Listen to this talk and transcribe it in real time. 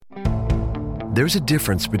There's a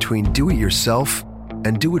difference between do it yourself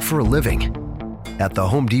and do it for a living. At the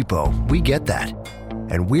Home Depot, we get that.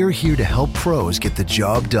 And we're here to help pros get the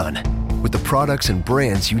job done with the products and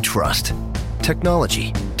brands you trust.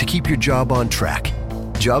 Technology to keep your job on track.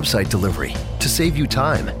 Job site delivery to save you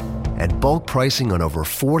time. And bulk pricing on over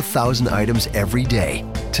 4,000 items every day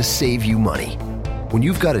to save you money. When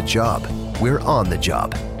you've got a job, we're on the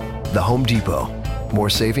job. The Home Depot. More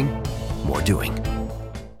saving, more doing.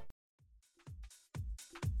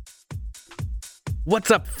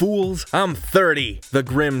 What's up, fools? I'm 30. The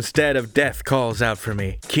grim stead of death calls out for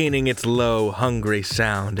me, keening its low, hungry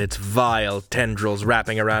sound, its vile tendrils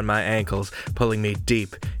wrapping around my ankles, pulling me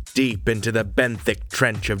deep into the benthic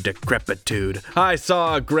trench of decrepitude. I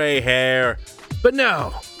saw a gray hair. But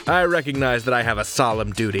no, I recognize that I have a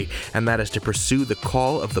solemn duty, and that is to pursue the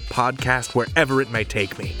call of the podcast wherever it may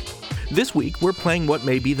take me. This week, we're playing what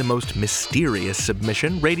may be the most mysterious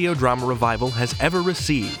submission Radio Drama Revival has ever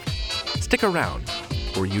received. Stick around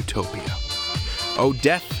for Utopia. O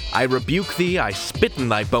death, I rebuke thee, I spit in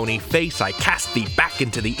thy bony face, I cast thee back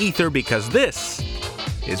into the ether, because this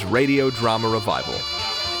is Radio Drama Revival.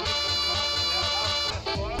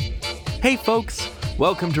 Hey folks,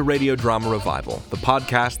 welcome to Radio Drama Revival, the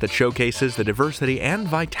podcast that showcases the diversity and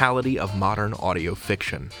vitality of modern audio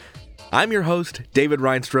fiction. I'm your host, David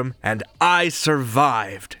Reinstrom, and I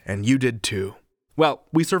survived, and you did too. Well,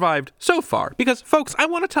 we survived so far, because, folks, I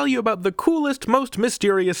want to tell you about the coolest, most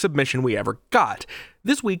mysterious submission we ever got.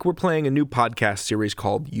 This week, we're playing a new podcast series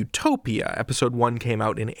called Utopia. Episode 1 came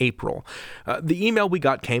out in April. The email we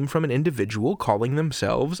got came from an individual calling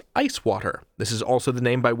themselves Icewater. This is also the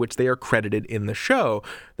name by which they are credited in the show.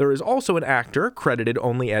 There is also an actor credited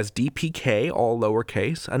only as DPK, all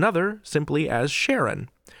lowercase, another simply as Sharon.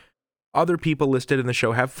 Other people listed in the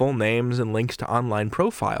show have full names and links to online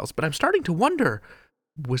profiles, but I'm starting to wonder,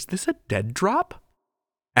 was this a dead drop?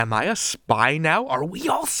 Am I a spy now? Are we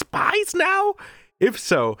all spies now? If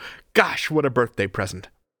so, gosh, what a birthday present.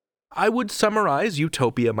 I would summarize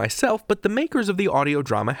Utopia myself, but the makers of the audio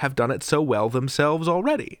drama have done it so well themselves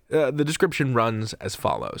already. The description runs as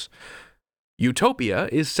follows. Utopia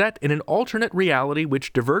is set in an alternate reality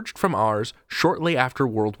which diverged from ours shortly after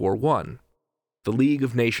World War I. The League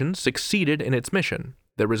of Nations succeeded in its mission.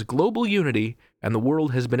 There is global unity, and the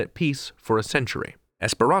world has been at peace for a century.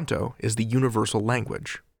 Esperanto is the universal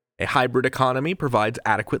language. A hybrid economy provides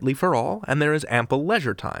adequately for all, and there is ample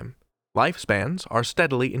leisure time. Lifespans are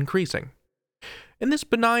steadily increasing. In this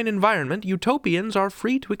benign environment, utopians are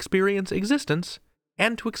free to experience existence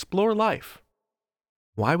and to explore life.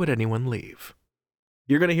 Why would anyone leave?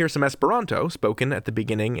 You're going to hear some Esperanto spoken at the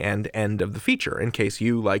beginning and end of the feature, in case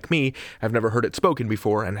you, like me, have never heard it spoken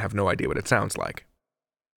before and have no idea what it sounds like.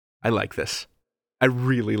 I like this. I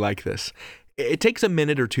really like this. It takes a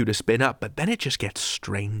minute or two to spin up, but then it just gets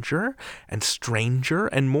stranger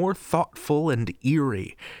and more thoughtful and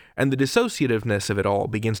eerie, and the dissociativeness of it all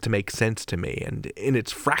begins to make sense to me, and in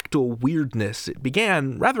its fractal weirdness, it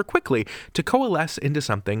began, rather quickly, to coalesce into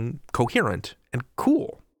something coherent and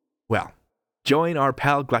cool. Well, join our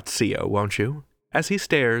pal Glazio, won't you, as he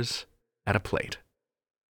stares at a plate.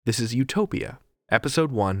 This is Utopia,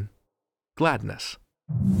 Episode 1, Gladness.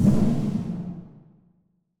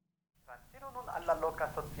 Alla loca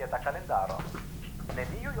societa calendaro,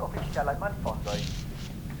 neniuj oficialaj malfondoj,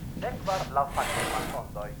 nekvar laŭfaktaj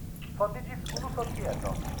malfondoj, fondiĝis unu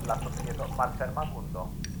societo, la societo Malferma Mundo.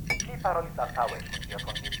 Mi parolis antaŭe kun mia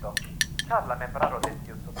fondinto, ĉar la membraro de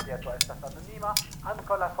tiu societo estas anonima,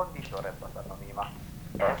 ankaŭ la fondinto restas anonima.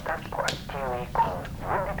 Estas por tiuj kun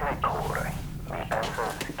multaj koroj. Mi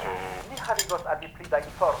pensas ke ni havigos al vi pli da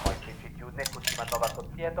informoj pri ĉi tiu nekutima nova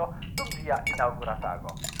societo dum ĝia inaŭgura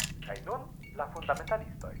tago. Kaj nun la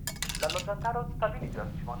fundamentalistoj. La loĝantaro stabiliĝas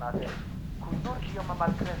ĉimonate, kun nur ioma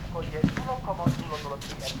malkresko je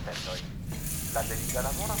 0,003%. La deviga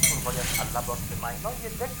laboro survojas al laborsemajno je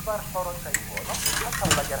 10 horoj kaj duono antaŭ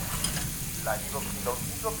la jarcento. La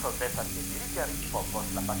nivokrilongigo progresas je dirige ritmo post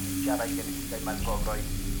la pasinjaraj genetikaj malkovroj.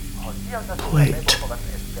 Hodiaŭ la sistemo povas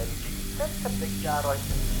esperi vivi 170 jarojn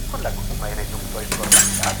kun la kutimaj reduktoj por la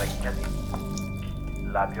ŝtataj genetiko.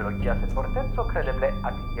 La biologia senmorteco credeble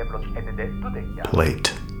atingeblos ene de 20 jaroj.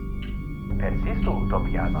 Plate. Persistu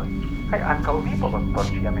utopianoj, kaj ankaŭ vi povos por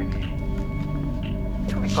ĉiame vivi.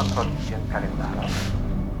 Ĉu vi kontrolis vian kalendaron?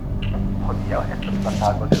 Hodiaŭ estas la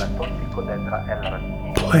tago de la toksikodentra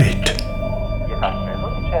elradikigo. Plate. Je vespero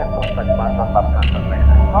vi ĉeestos la dimanĉon markantan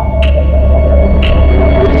plene, no?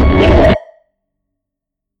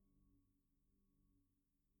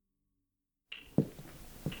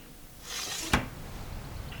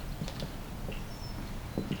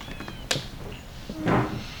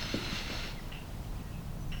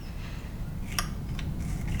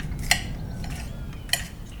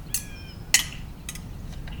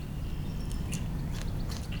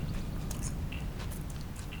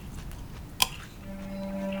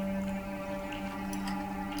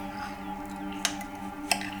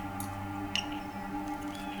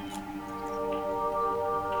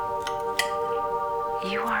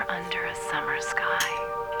 sky,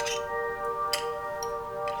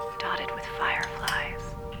 dotted with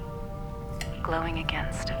fireflies, glowing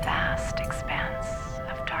against a vast expanse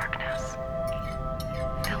of darkness,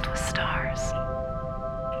 filled with stars.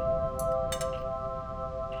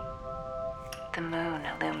 The moon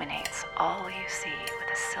illuminates all you see with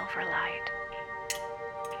a silver light.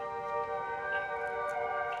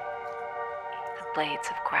 The blades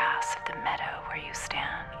of grass of the meadow where you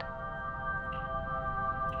stand,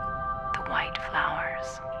 the white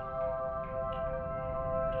flowers,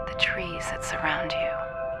 the trees that surround you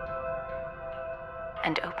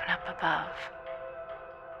and open up above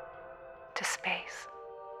to space.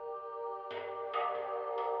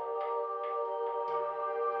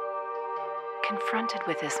 Confronted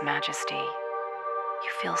with this majesty, you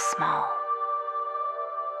feel small.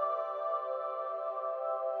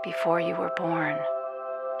 Before you were born,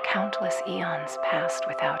 countless eons passed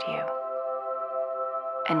without you.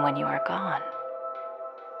 And when you are gone,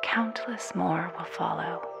 countless more will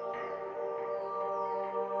follow,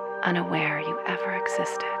 unaware you ever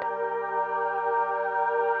existed.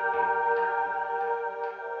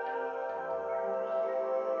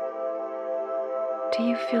 Do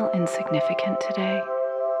you feel insignificant today?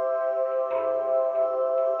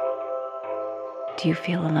 Do you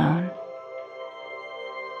feel alone?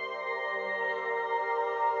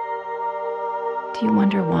 Do you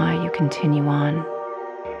wonder why you continue on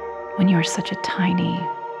when you are such a tiny,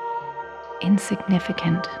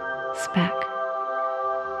 insignificant speck?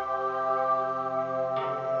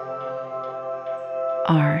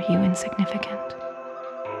 Are you insignificant?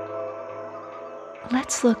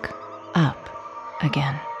 Let's look up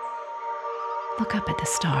again. Look up at the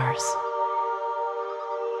stars.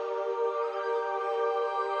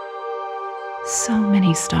 So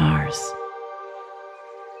many stars.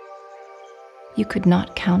 You could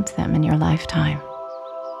not count them in your lifetime.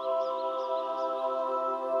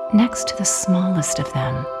 Next to the smallest of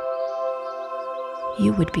them,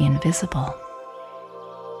 you would be invisible.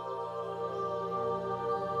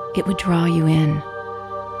 It would draw you in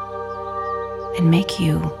and make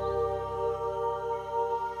you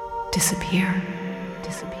disappear.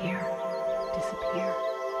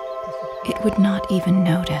 It would not even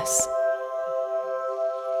notice,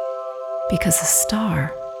 because a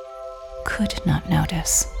star could not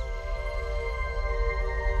notice.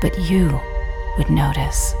 But you would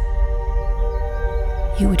notice.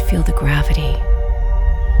 You would feel the gravity,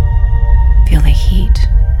 feel the heat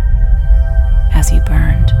as you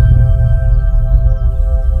burned.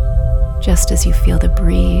 Just as you feel the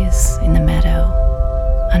breeze in the meadow,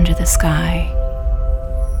 under the sky,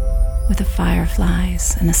 with the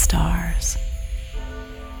fireflies and the stars.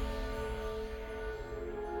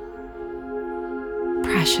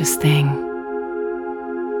 Precious thing,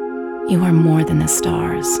 you are more than the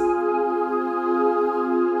stars.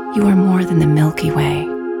 You are more than the Milky Way.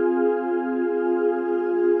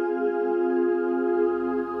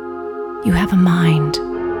 You have a mind,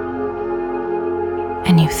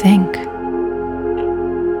 and you think,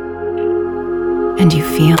 and you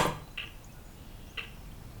feel.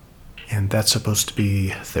 And that's supposed to be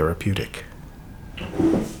therapeutic.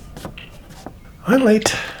 I'm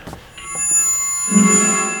late.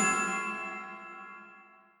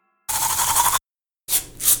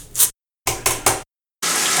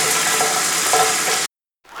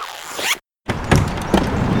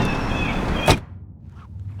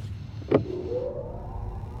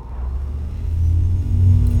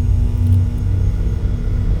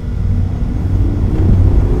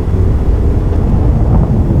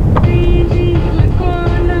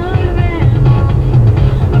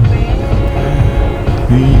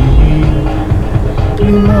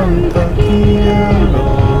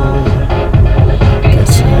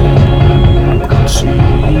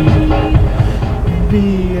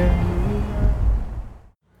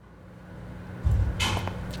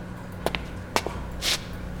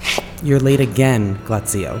 You're late again,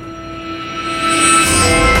 Glazio.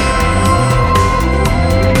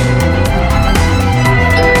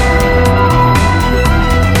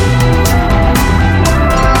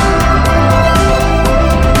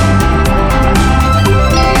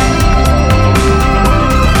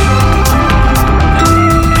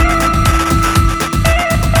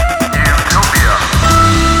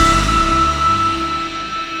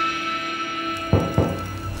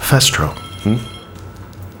 Festro.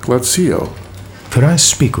 Glazio. Could I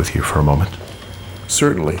speak with you for a moment?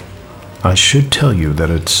 Certainly. I should tell you that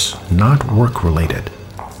it's not work-related.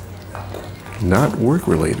 Not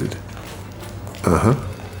work-related? Uh-huh.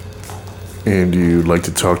 And you'd like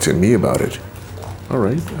to talk to me about it? All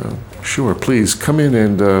right. Sure, please come in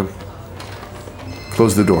and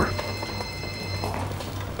close the door.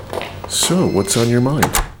 So, what's on your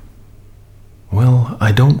mind? Well,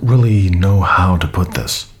 I don't really know how to put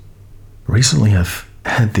this. Recently I've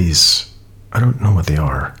had these, I don't know what they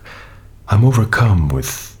are. I'm overcome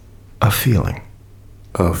with a feeling.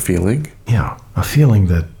 A feeling? Yeah, a feeling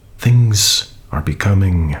that things are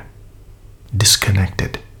becoming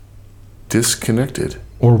disconnected. Disconnected?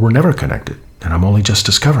 Or were never connected, and I'm only just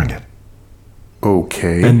discovering it.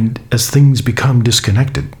 Okay. And as things become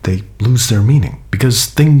disconnected, they lose their meaning, because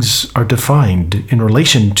things are defined in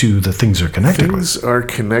relation to the things they're connected with. Things are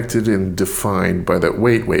connected and defined by that.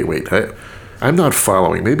 Wait. I'm not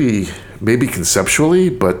following. Maybe conceptually,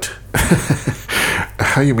 but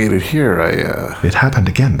how you made it here, It happened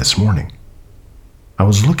again this morning. I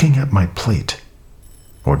was looking at my plate.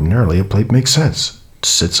 Ordinarily, a plate makes sense. It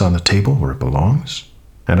sits on the table where it belongs,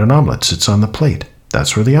 and an omelet sits on the plate.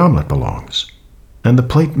 That's where the omelet belongs. And the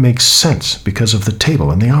plate makes sense because of the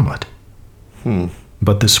table and the omelet.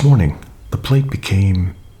 But this morning, the plate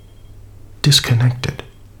became disconnected,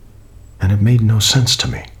 and it made no sense to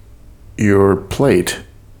me. Your plate,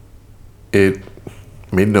 it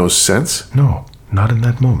made no sense? No, not in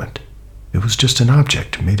that moment. It was just an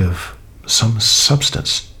object made of some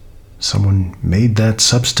substance. Someone made that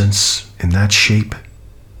substance in that shape,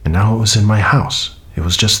 and now it was in my house. It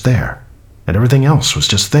was just there, and everything else was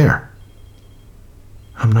just there.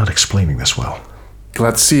 I'm not explaining this well.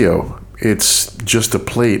 Glazio, it's just a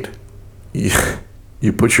plate.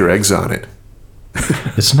 You put your eggs on it.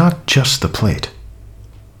 It's not just the plate.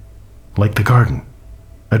 Like the garden.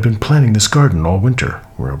 I'd been planning this garden all winter,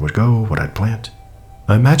 where I would go, what I'd plant.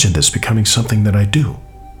 I imagined this becoming something that I do,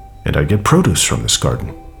 and I'd get produce from this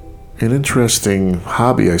garden. An interesting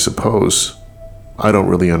hobby, I suppose. I don't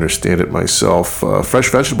really understand it myself.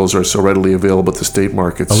 Fresh vegetables are so readily available at the state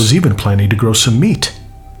markets. I was even planning to grow some meat.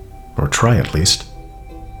 Or try at least.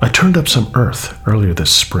 I turned up some earth earlier this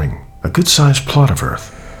spring, a good-sized plot of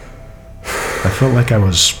earth. I felt like I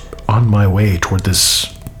was on my way toward this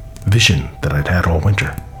vision that I'd had all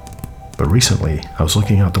winter. But recently, I was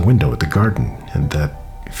looking out the window at the garden, and that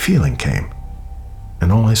feeling came. And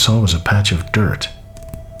all I saw was a patch of dirt.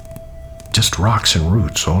 Just rocks and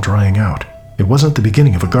roots all drying out. It wasn't the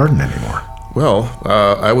beginning of a garden anymore. Well,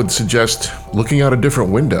 I would suggest looking out a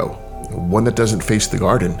different window, one that doesn't face the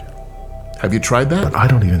garden. Have you tried that? But I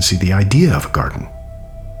don't even see the idea of a garden.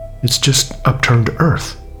 It's just upturned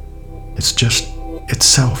earth. It's just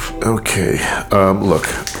itself. Okay, look,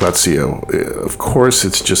 Glazio, of course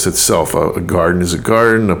it's just itself. A garden is a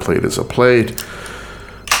garden, a plate is a plate.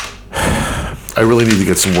 I really need to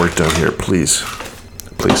get some work done here, please.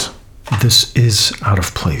 Please. This is out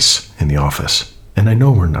of place in the office, and I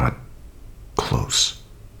know we're not close.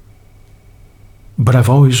 But I've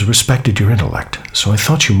always respected your intellect, so I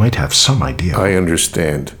thought you might have some idea. I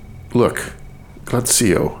understand. Look,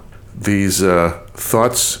 Glazio, these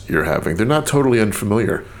thoughts you're having, they're not totally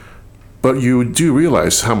unfamiliar. But you do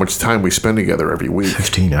realize how much time we spend together every week.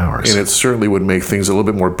 15 hours. And it certainly would make things a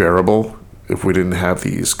little bit more bearable if we didn't have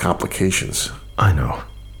these complications. I know.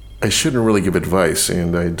 I shouldn't really give advice,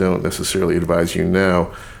 and I don't necessarily advise you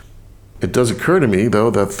now. It does occur to me,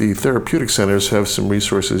 though, that the therapeutic centers have some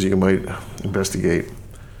resources you might investigate.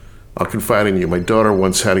 I'll confide in you. My daughter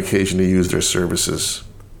once had occasion to use their services.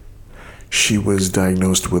 She was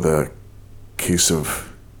diagnosed with a case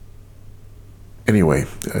of... Anyway,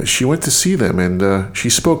 she went to see them, and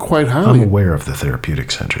she spoke quite highly. I'm aware of the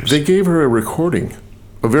therapeutic centers. They gave her a recording,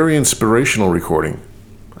 a very inspirational recording.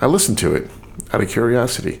 I listened to it out of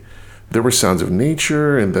curiosity. There were sounds of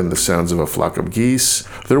nature, and then the sounds of a flock of geese.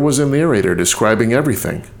 There was a narrator describing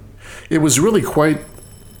everything. It was really quite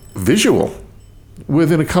visual.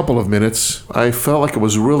 Within a couple of minutes, I felt like it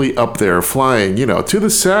was really up there, flying, to the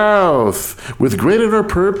south, with great inner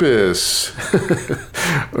purpose.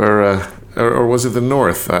 Or was it the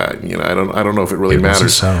north? I don't know if it really matters.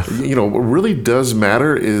 Was the south. What really does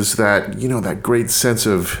matter is that, that great sense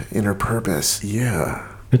of inner purpose. Yeah.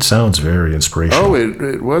 It sounds very inspirational. Oh,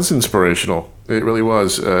 it was inspirational. It really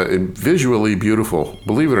was. Visually beautiful.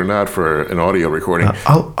 Believe it or not, for an audio recording.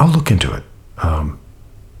 I'll look into it.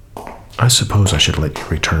 I suppose I should let you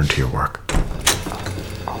return to your work.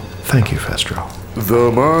 Thank you, Festro. The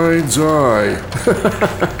mind's eye.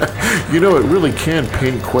 It really can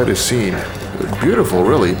paint quite a scene. Beautiful,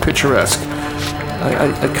 really, picturesque.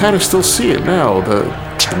 I kind of still see it now.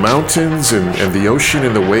 The mountains and the ocean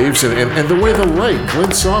and the waves and the way the light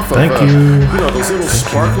glints off of Thank you. Those little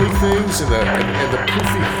sparkly things and the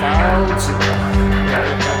poofy clouds and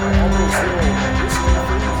all those little wispy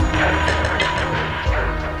things.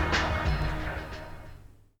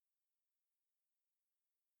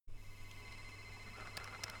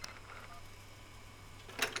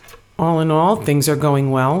 All in all, things are going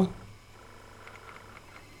well.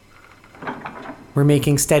 We're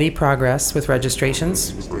making steady progress with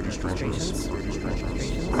registrations.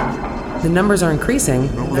 The numbers are increasing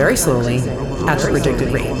very slowly at the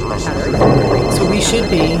predicted rate. So we should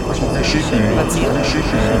be...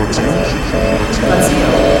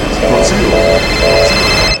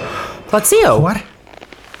 Lazio. What?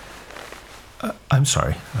 I'm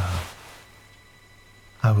sorry.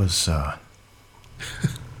 I was,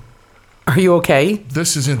 Are you okay?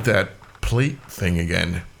 This isn't that plate thing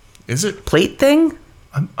again, is it? Plate thing?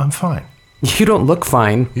 I'm fine. You don't look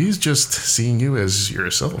fine. He's just seeing you as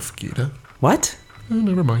yourself, Gita. What? Oh,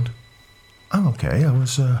 never mind. I'm okay. I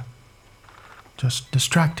was, just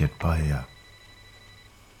distracted by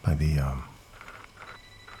the,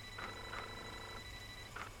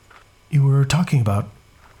 You were talking about,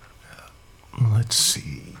 let's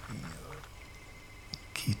see,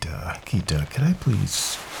 Gita, can I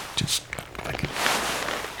please just,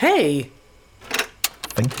 Hey!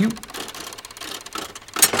 Thank you.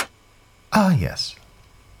 Ah, yes.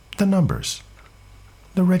 The numbers.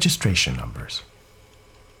 The registration numbers.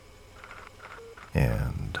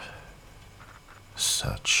 And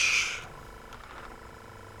such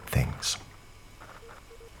things.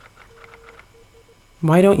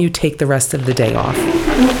 Why don't you take the rest of the day off?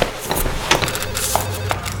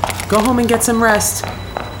 Go home and get some rest.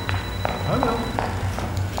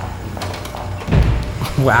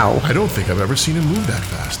 Wow. I don't think I've ever seen him move that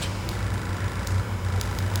fast.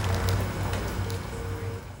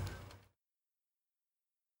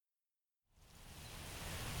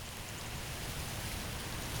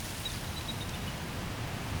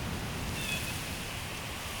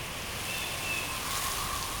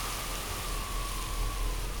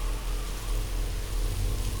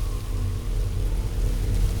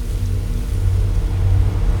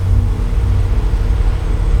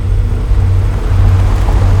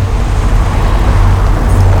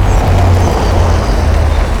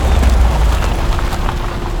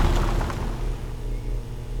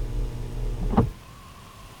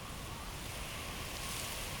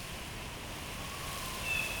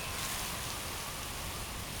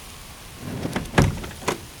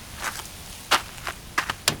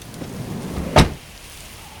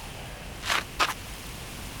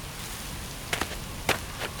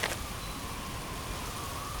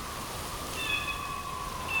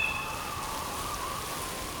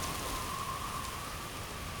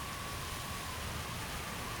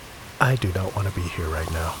 I do not want to be here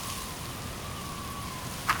right now.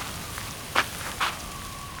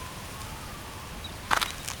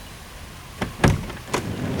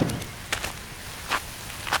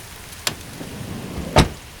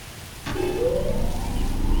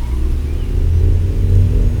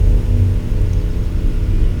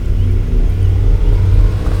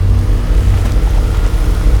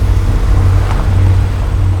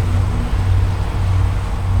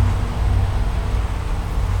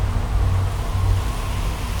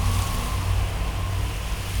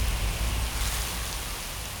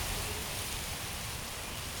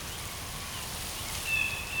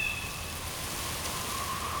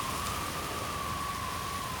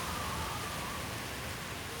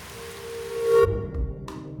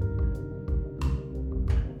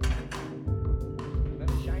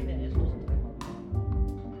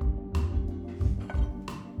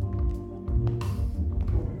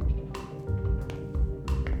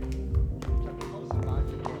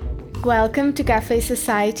 Welcome to Cafe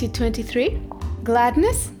Society 23.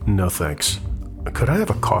 Gladness? No thanks. Could I have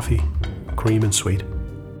a coffee? Cream and sweet?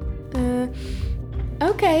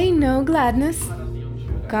 Okay, no gladness.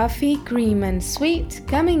 Coffee, cream and sweet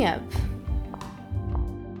coming up.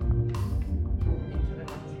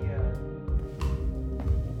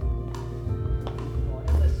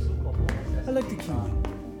 I like the kiwi.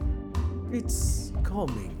 It's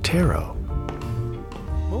calming. Taro.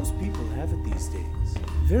 Most people have it these days.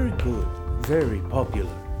 Very good. Very popular.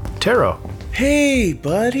 Taro. Hey,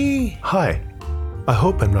 buddy. Hi. I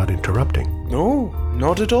hope I'm not interrupting. No,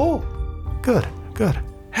 not at all. Good.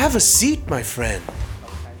 Have a seat, my friend.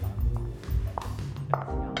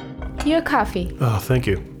 Your coffee, Oh, thank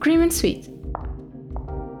you. cream and sweet.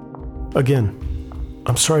 Again,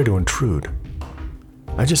 I'm sorry to intrude.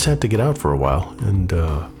 I just had to get out for a while, and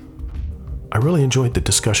I really enjoyed the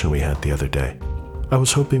discussion we had the other day. I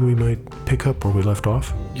was hoping we might pick up where we left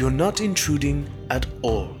off. You're not intruding at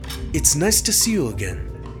all. It's nice to see you again.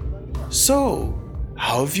 So,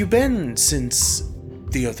 how have you been since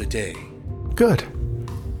the other day? Good.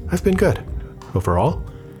 I've been good. Overall.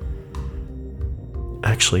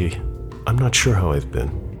 Actually, I'm not sure how I've been.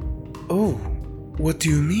 Oh, what do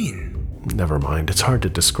you mean? never mind. It's hard to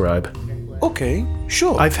describe. Okay,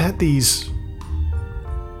 sure. I've had these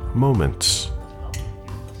moments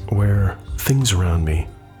where things around me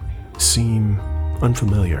seem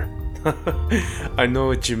unfamiliar. I know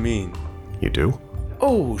what you mean. You do?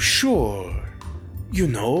 Oh, sure. You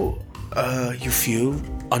feel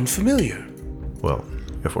unfamiliar. Well,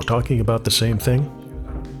 if we're talking about the same thing,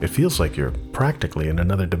 it feels like you're practically in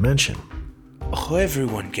another dimension. Oh,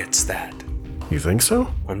 everyone gets that. You think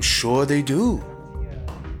so? I'm sure they do.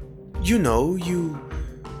 You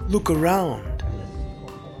look around.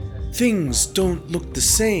 Things don't look the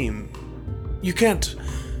same. You can't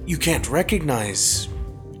recognize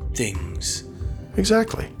things.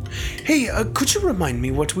 Exactly. Hey, could you remind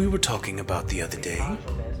me what we were talking about the other day?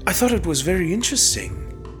 I thought it was very interesting.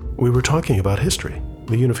 We were talking about history,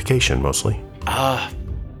 the unification mostly. Ah,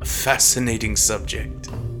 a fascinating subject.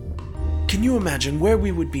 Can you imagine where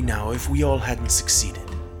we would be now if we all hadn't succeeded?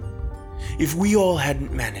 If we all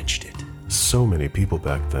hadn't managed it? So many people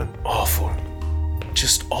back then. Awful.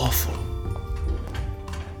 Just awful.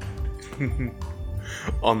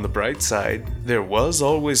 On the bright side, there was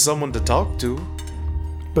always someone to talk to.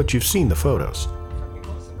 But you've seen the photos.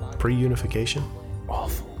 Pre-unification?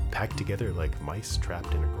 Awful. Packed together like mice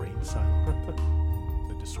trapped in a grain silo.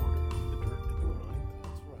 The disorder, the dirt in the mind.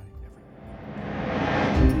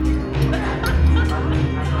 That's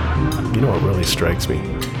right. You know what really strikes me?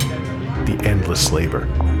 The endless labor.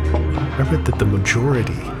 I read that the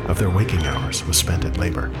majority of their waking hours was spent at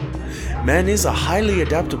labor. Man is a highly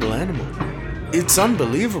adaptable animal. It's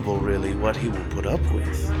unbelievable, really, what he will put up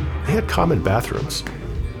with. They had common bathrooms.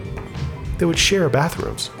 They would share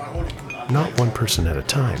bathrooms. Not one person at a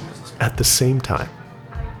time, at the same time.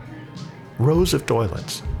 Rows of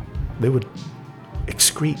toilets. They would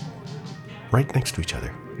excrete right next to each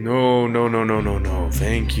other. No,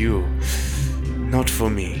 thank you. Not for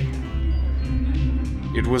me.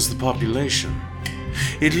 It was the population.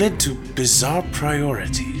 It led to bizarre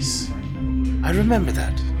priorities. I remember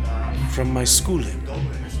that from my schooling.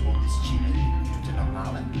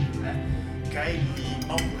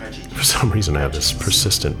 For some reason, I have this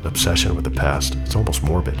persistent obsession with the past. It's almost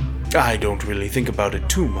morbid. I don't really think about it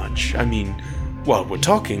too much. I mean, while we're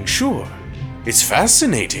talking, sure. It's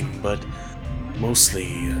fascinating, but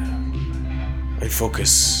mostly, I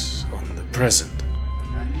focus on the present.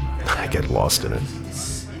 I get lost in it.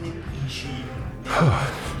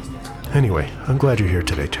 Anyway, I'm glad you're here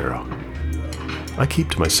today, Taro. I keep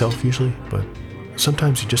to myself usually, but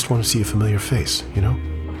sometimes you just want to see a familiar face, you know?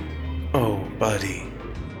 Oh, buddy.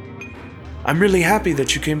 I'm really happy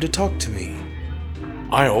that you came to talk to me.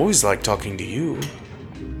 I always like talking to you.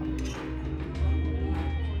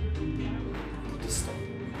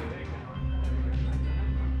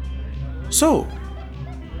 So,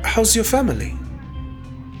 how's your family?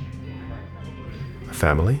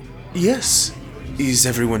 Family? Yes. Is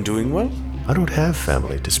everyone doing well? I don't have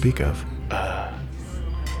family to speak of.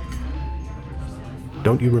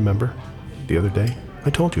 Don't you remember? The other day, I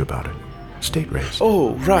told you about it. State race.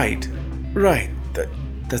 Oh, right.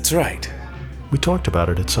 That's right. We talked about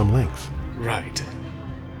it at some length. Right.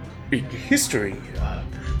 History.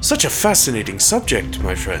 Such a fascinating subject,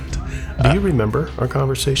 my friend. Do you remember our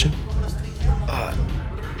conversation?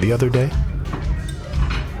 The other day?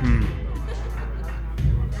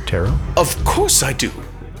 Taro? Of course I do.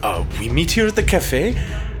 We meet here at the cafe,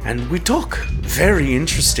 and we talk. Very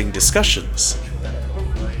interesting discussions.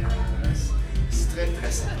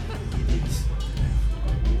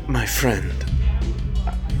 My friend,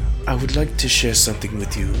 I would like to share something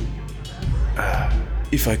with you,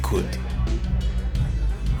 if I could.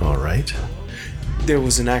 All right. There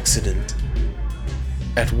was an accident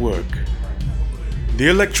at work. The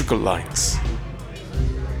electrical lines.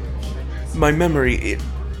 My memory, it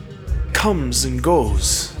comes and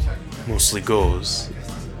goes. Mostly goes.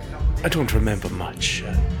 I don't remember much.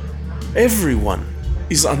 Everyone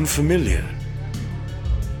is unfamiliar.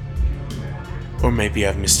 Or maybe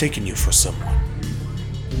I've mistaken you for someone.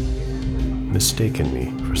 Mistaken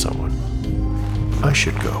me for someone. I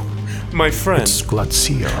should go. My friend. It's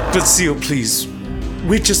Glacio. Glacio, please.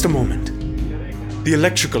 Wait just a moment. The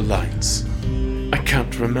electrical lines. I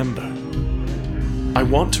can't remember. I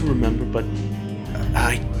want to remember, but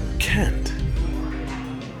I can't.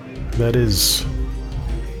 That is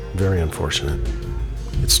very unfortunate.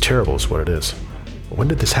 It's terrible is what it is. When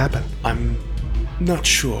did this happen? I'm not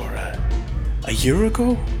sure. A year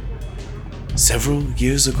ago? Several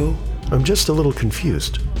years ago? I'm just a little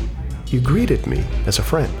confused. You greeted me as a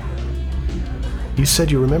friend. You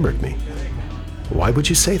said you remembered me. Why would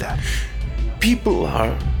you say that? People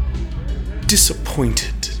are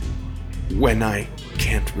disappointed when I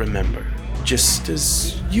can't remember. just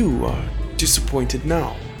as you are disappointed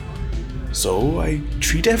now. So I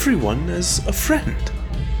treat everyone as a friend.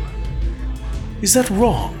 Is that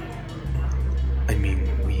wrong? I mean,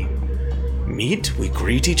 we meet, we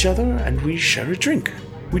greet each other, and we share a drink.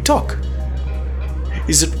 We talk.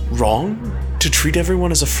 Is it wrong to treat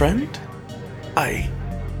everyone as a friend? I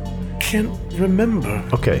can't remember.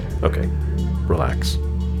 Okay. Relax.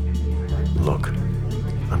 Look,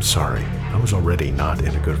 I'm sorry. I was already not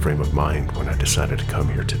in a good frame of mind when I decided to come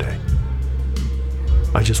here today.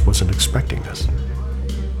 I just wasn't expecting this.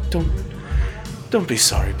 Don't be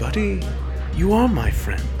sorry, buddy. You are my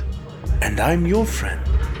friend. And I'm your friend.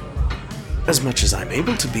 As much as I'm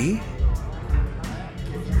able to be.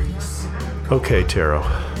 Okay, Taro.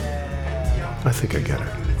 I think I get it.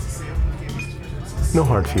 No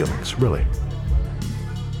hard feelings, really.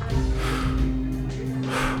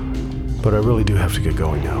 But I really do have to get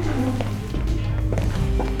going now.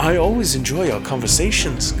 I always enjoy our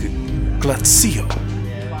conversations, Glazio.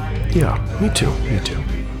 Yeah, me too.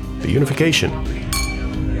 The unification.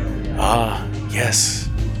 Ah, yes.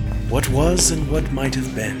 What was and what might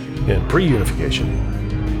have been. And pre-unification.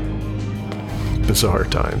 Bizarre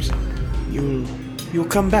times. You'll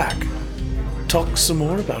come back. Talk some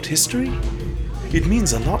more about history? It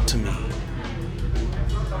means a lot to me.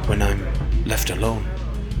 When I'm left alone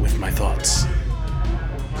with my thoughts.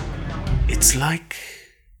 It's like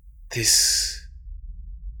this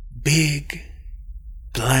big,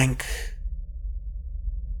 blank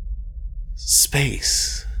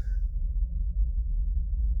space.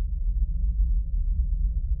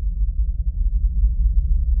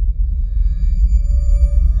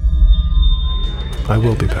 I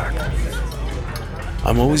will be back.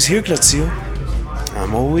 I'm always here, Glazio.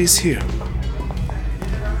 I'm always here.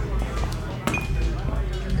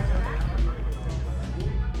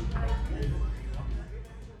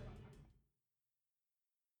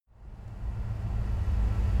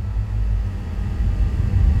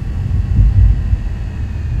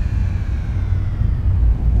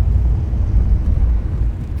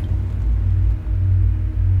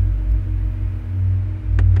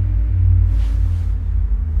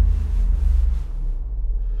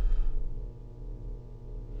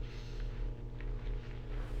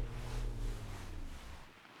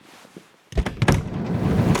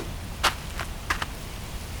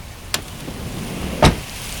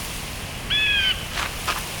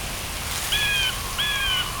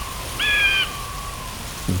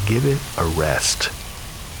 Give it a rest.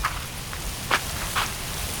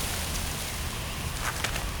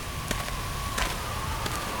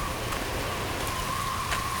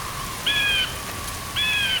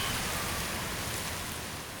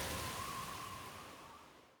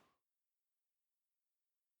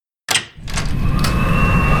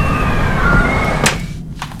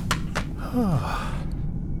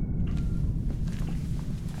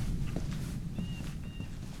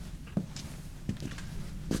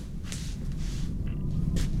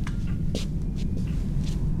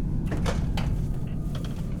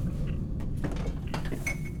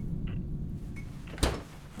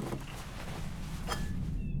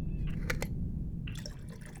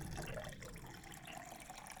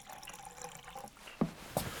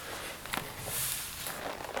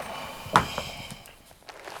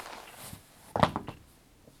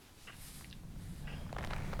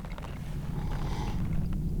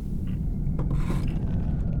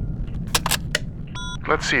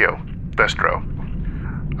 Glazio, Vestro.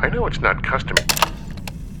 I know it's not customary.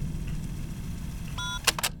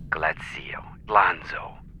 Glazio,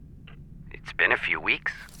 Lonzo. It's been a few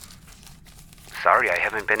weeks. Sorry I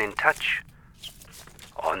haven't been in touch.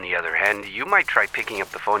 On the other hand, you might try picking up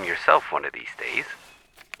the phone yourself one of these days.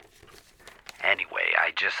 Anyway,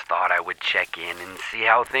 I just thought I would check in and see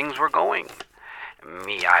how things were going.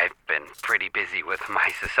 Me, I've been pretty busy with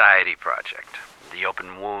my society project. The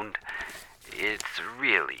open wound. It's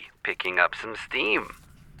really picking up some steam.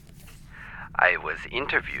 I was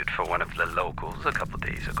interviewed for one of the locals a couple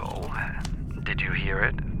days ago. Did you hear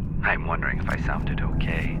it? I'm wondering if I sounded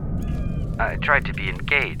okay. I tried to be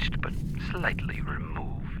engaged, but slightly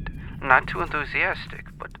removed. Not too enthusiastic,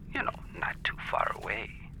 but, not too far away.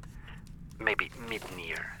 Maybe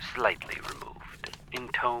mid-near, slightly removed. In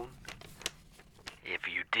tone. If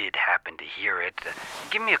you did happen to hear it,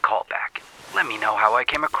 give me a call back. Let me know how I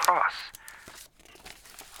came across.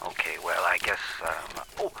 Okay, well, I guess,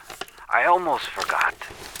 I almost forgot.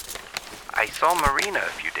 I saw Marina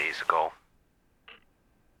a few days ago.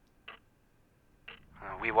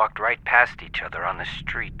 We walked right past each other on the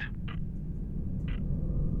street.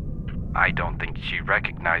 I don't think she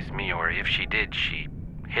recognized me, or if she did, she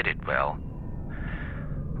hid it well.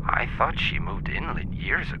 I thought she moved inland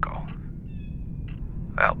years ago.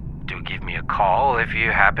 Well, do give me a call if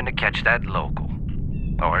you happen to catch that local.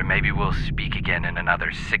 Or maybe we'll speak again in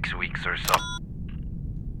another 6 weeks or so.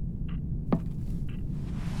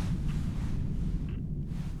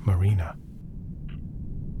 Marina.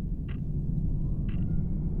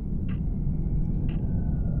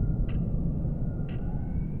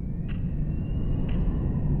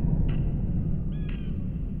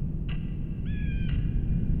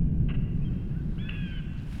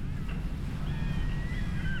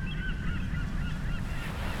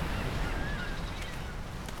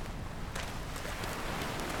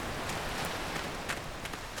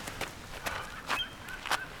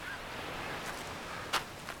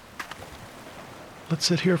 Let's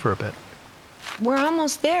sit here for a bit. We're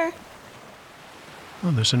almost there.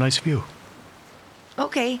 Oh, there's a nice view.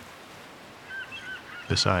 Okay.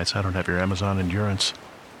 Besides, I don't have your Amazon endurance.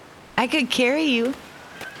 I could carry you.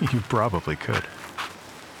 You probably could.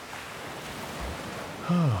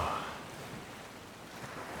 Oh.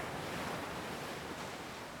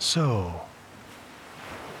 So,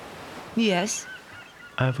 Yes.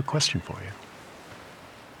 I have a question for you.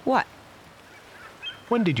 What?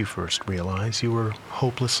 When did you first realize you were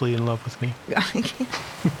hopelessly in love with me?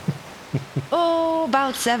 Oh,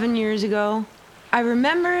 about 7 years ago. I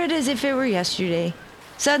remember it as if it were yesterday.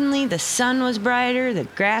 Suddenly, the sun was brighter, the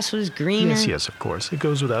grass was greener. Yes, of course. It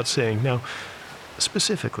goes without saying. Now,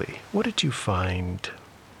 specifically, what did you find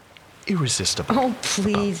irresistible? Oh,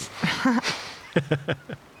 please.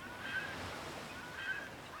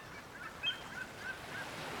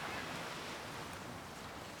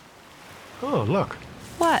 Oh, look.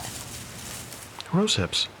 What? Rose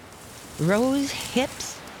hips. Rose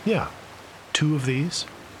hips? Yeah. 2 of these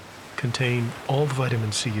contain all the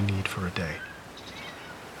vitamin C you need for a day.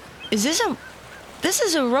 This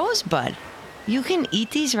is a rosebud. You can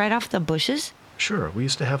eat these right off the bushes? Sure, we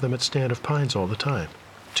used to have them at Stand of Pines all the time.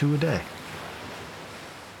 2 a day.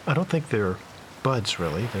 I don't think they're buds,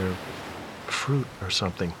 really. They're fruit or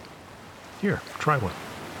something. Here, try one.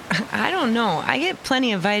 I don't know. I get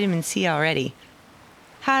plenty of vitamin C already.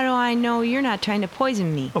 How do I know you're not trying to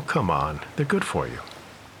poison me? Oh, come on. They're good for you.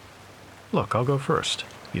 Look, I'll go first.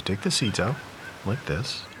 You take the seeds out, like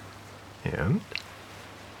this, and...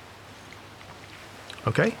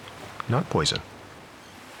 Okay, not poison.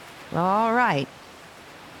 All right.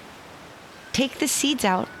 Take the seeds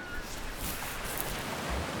out.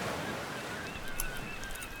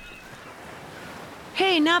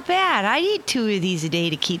 Hey, not bad. I'd eat 2 of these a day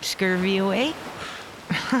to keep scurvy away.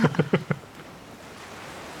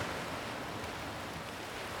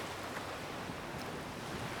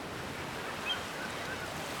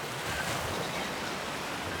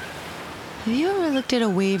 Have you ever looked at a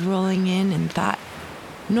wave rolling in and thought,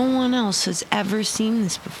 no one else has ever seen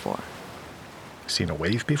this before? Seen a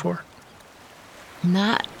wave before?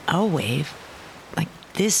 Not a wave, like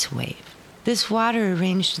this wave. This water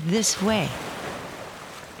arranged this way.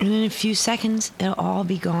 And in a few seconds, it'll all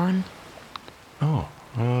be gone. Oh,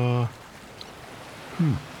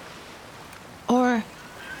 Or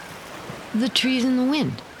the trees in the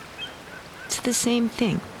wind. It's the same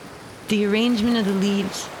thing. The arrangement of the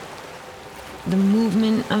leaves, the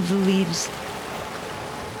movement of the leaves.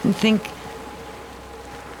 And think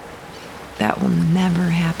that will never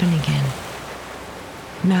happen again.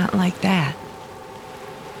 Not like that.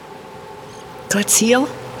 Garcia,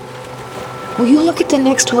 will you look at the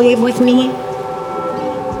next wave with me?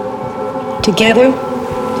 Together?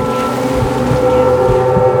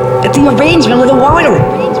 At the arrangement of the water.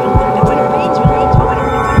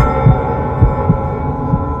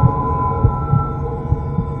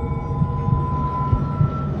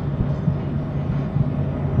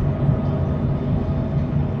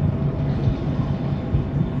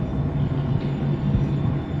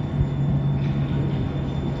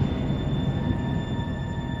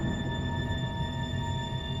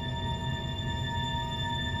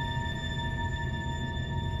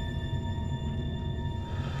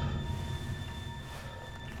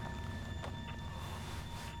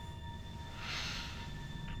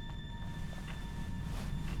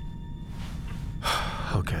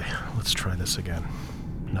 okay. Let's try this again.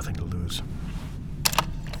 Nothing to lose.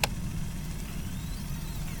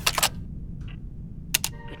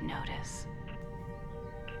 Would notice.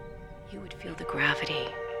 You would feel the gravity,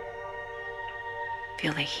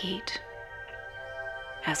 feel the heat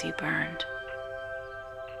as you burned.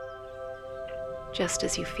 Just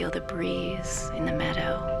as you feel the breeze in the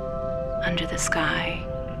meadow, under the sky,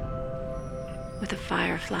 with the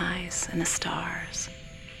fireflies and the stars.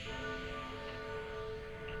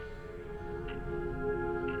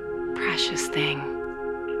 Precious thing,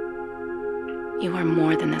 You are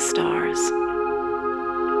more than the stars.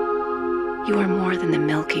 You are more than the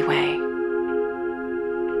Milky Way.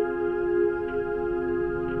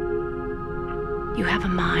 You have a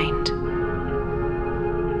mind,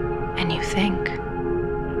 and you think,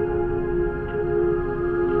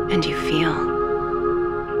 and you feel.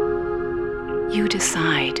 You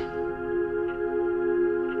decide,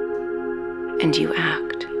 and you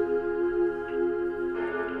act.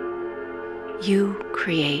 You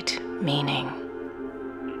create meaning.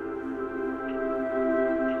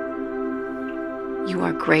 You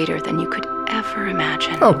are greater than you could ever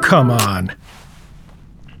imagine. Oh, come on.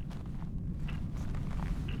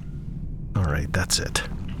 All right, that's it.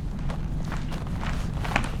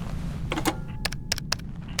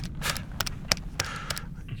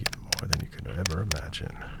 More than you could ever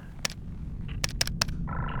imagine.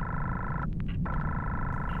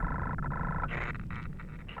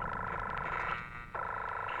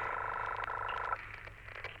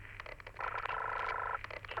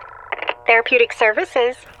 Therapeutic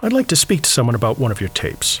Services. I'd like to speak to someone about one of your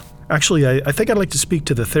tapes. Actually, I think I'd like to speak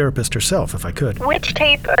to the therapist herself, if I could. Which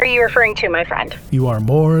tape are you referring to, my friend? You are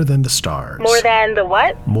more than the stars. More than the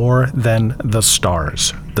what? More than the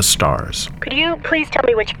stars. The stars. Could you please tell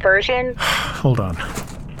me which version? Hold on.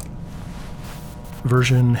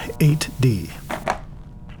 Version 8D.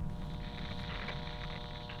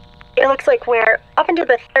 It looks like we're up into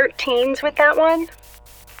the 13s with that one.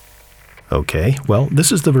 Okay, well,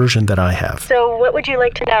 this is the version that I have. So what would you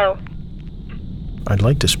like to know? I'd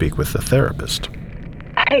like to speak with the therapist.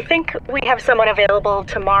 I think we have someone available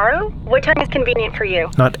tomorrow. What time is convenient for you?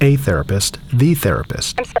 Not a therapist, the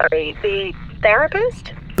therapist. I'm sorry, the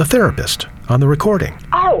therapist? The therapist, on the recording.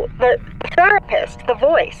 Oh, the therapist, the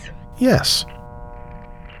voice. Yes.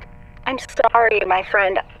 I'm sorry, my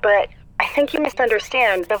friend, but I think you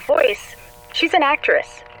misunderstand. The voice, she's an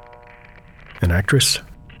actress. An actress?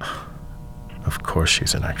 Of course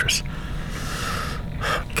she's an actress.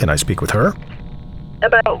 Can I speak with her?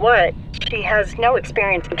 About what? She has no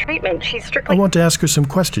experience in treatment. She's strictly... I want to ask her some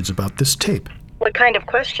questions about this tape. What kind of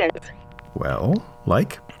questions? Well,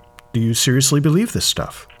 like, do you seriously believe this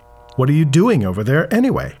stuff? What are you doing over there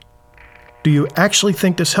anyway? Do you actually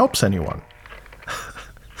think this helps anyone?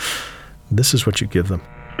 This is what you give them.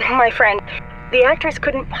 My friend, the actress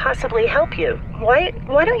couldn't possibly help you. Why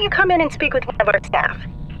don't you come in and speak with one of our staff?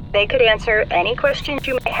 They could answer any questions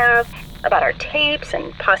you might have about our tapes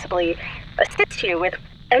and possibly assist you with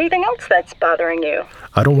anything else that's bothering you.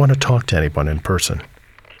 I don't want to talk to anyone in person.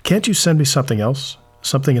 Can't you send me something else?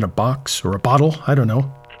 Something in a box or a bottle? I don't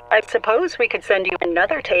know. I suppose we could send you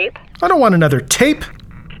another tape. I don't want another tape!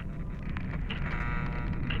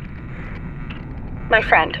 My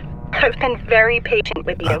friend, I've been very patient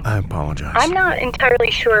with you. I apologize. I'm not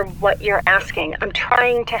entirely sure what you're asking. I'm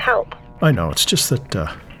trying to help. I know, it's just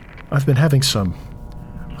that I've been having some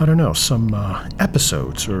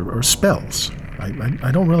episodes or spells.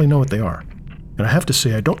 I don't really know what they are. And I have to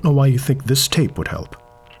say, I don't know why you think this tape would help.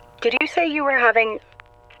 Did you say you were having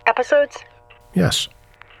episodes? Yes.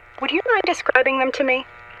 Would you mind describing them to me?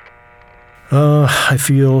 I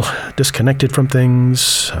feel disconnected from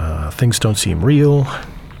things. Things don't seem real,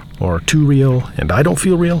 or too real, and I don't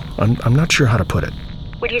feel real. I'm not sure how to put it.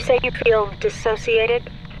 Would you say you feel dissociated,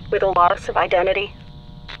 with a loss of identity?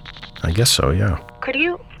 I guess so, yeah. Could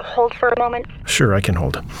you hold for a moment? Sure, I can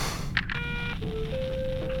hold.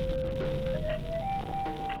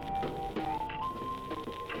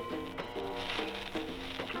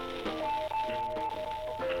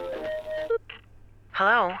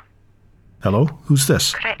 Hello? Hello? Who's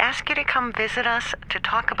this? Could I ask you to come visit us to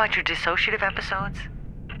talk about your dissociative episodes?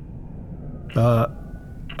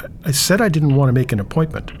 I said I didn't want to make an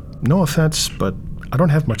appointment. No offense, but I don't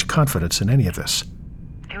have much confidence in any of this.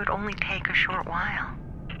 It would only take a short while.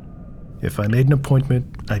 If I made an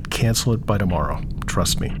appointment, I'd cancel it by tomorrow.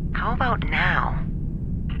 Trust me. How about now?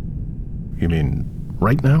 You mean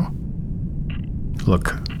right now?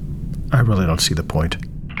 Look, I really don't see the point.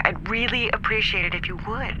 I'd really appreciate it if you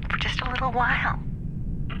would, for just a little while.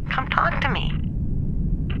 Come talk to me.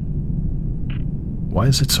 Why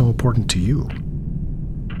is it so important to you?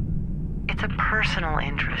 It's a personal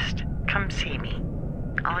interest. Come see me.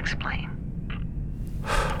 I'll explain.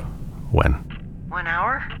 When? 1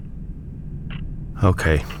 hour?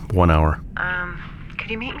 Okay, 1 hour. Could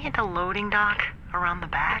you meet me at the loading dock around the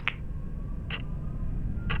back?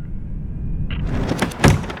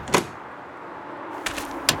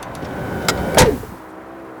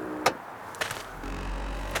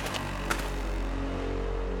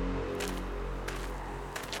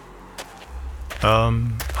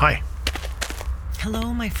 Hi.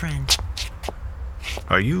 Hello, my friend.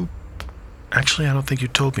 Are you Actually, I don't think you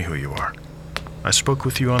told me who you are. I spoke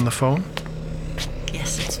with you on the phone?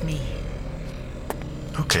 Yes, it's me.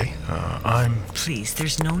 Okay, I'm... Please,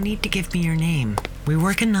 there's no need to give me your name. We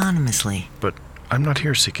work anonymously. But I'm not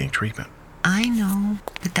here seeking treatment. I know,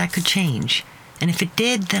 but that could change. And if it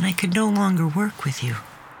did, then I could no longer work with you.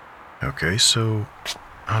 Okay, so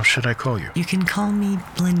how should I call you? You can call me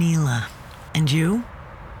Blanila. And you?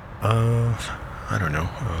 I don't know.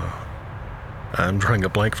 I'm drawing a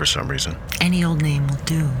blank for some reason. Any old name will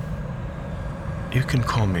do. You can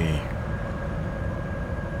call me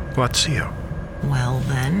Glatzio. Well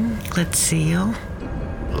then, Glatzio.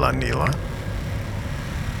 Lanila.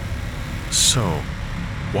 So,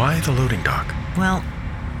 why the loading dock? Well,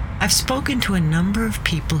 I've spoken to a number of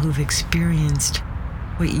people who've experienced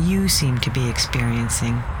what you seem to be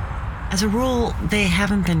experiencing. As a rule, they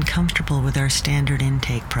haven't been comfortable with our standard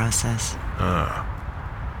intake process.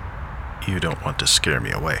 You don't want to scare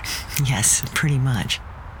me away. Yes, pretty much.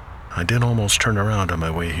 I did almost turn around on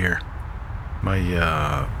my way here.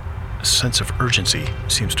 My, sense of urgency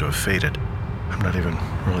seems to have faded. I'm not even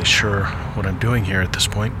really sure what I'm doing here at this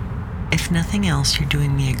point. If nothing else, you're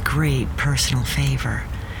doing me a great personal favor,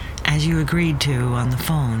 as you agreed to on the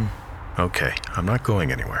phone. Okay, I'm not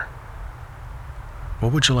going anywhere.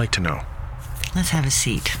 What would you like to know? Let's have a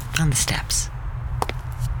seat on the steps.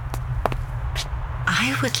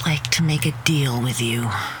 I would like to make a deal with you.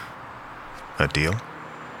 A deal?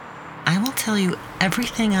 I will tell you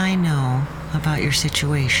everything I know about your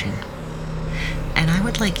situation. And I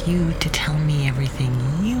would like you to tell me everything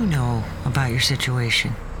you know about your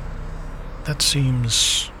situation. That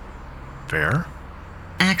seems fair.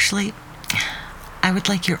 Actually, I would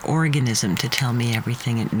like your organism to tell me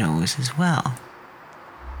everything it knows as well.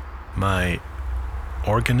 My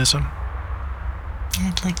organism?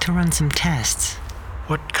 I'd like to run some tests.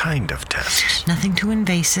 What kind of tests? Nothing too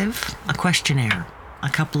invasive. A questionnaire. A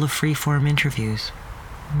couple of free-form interviews.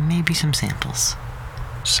 Maybe some samples.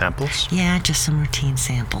 Samples? Yeah, just some routine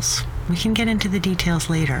samples. We can get into the details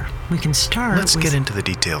later. We can start Let's get into the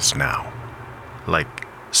details now. Like,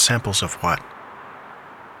 samples of what?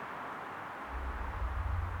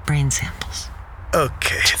 Brain samples.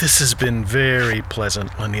 Okay, this has been very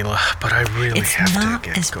pleasant, Lanila, but I really have to get going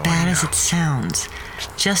now. It's not as bad as it sounds.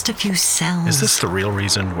 Just a few cells. Is this the real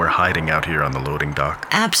reason we're hiding out here on the loading dock?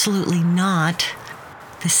 Absolutely not.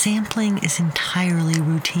 The sampling is entirely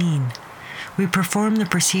routine. We perform the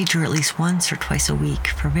procedure at least once or twice a week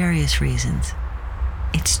for various reasons.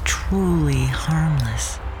 It's truly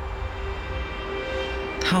harmless.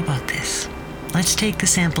 How about this? Let's take the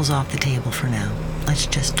samples off the table for now. Let's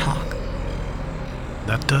just talk.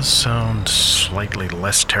 That does sound slightly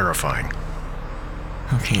less terrifying.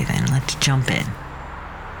 Okay then, let's jump in.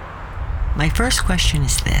 My first question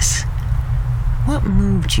is this. What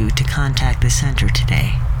moved you to contact the center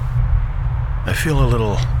today? I feel a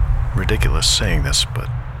little ridiculous saying this, but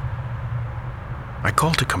I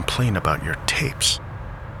called to complain about your tapes.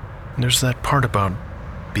 And there's that part about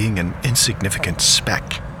being an insignificant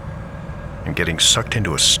speck and getting sucked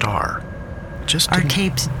into a star. Our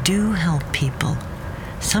tapes do help people.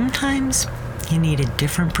 Sometimes you need a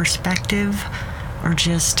different perspective or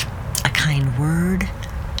just a kind word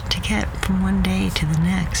to get from one day to the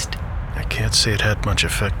next. I can't say it had much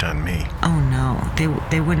effect on me. Oh no,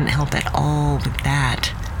 they wouldn't help at all with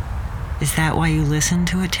that. Is that why you listened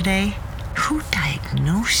to it today? Who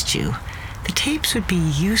diagnosed you? The tapes would be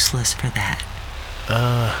useless for that.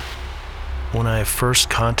 When I first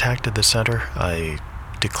contacted the center, I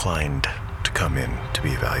declined to come in to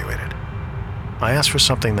be evaluated. I asked for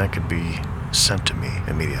something that could be sent to me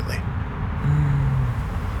immediately.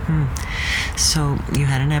 So you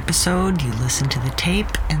had an episode, you listened to the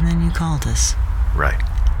tape, and then you called us. Right.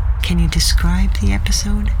 Can you describe the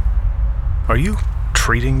episode? Are you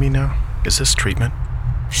treating me now? Is this treatment?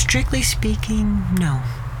 Strictly speaking, no.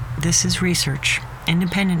 This is research.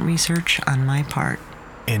 Independent research on my part.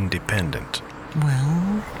 Independent?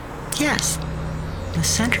 Well, yes. The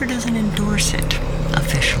center doesn't endorse it,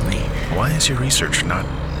 officially. Why is your research not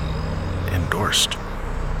endorsed?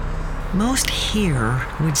 Most here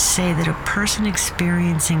would say that a person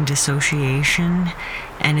experiencing dissociation,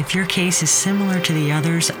 and if your case is similar to the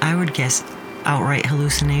others, I would guess outright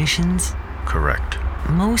hallucinations. Correct.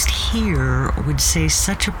 Most here would say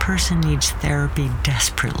such a person needs therapy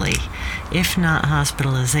desperately, if not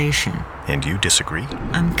hospitalization. And you disagree?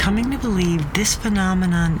 I'm coming to believe this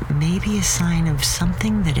phenomenon may be a sign of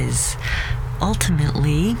something that is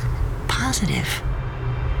ultimately positive.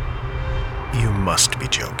 You must be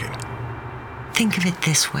joking. Think of it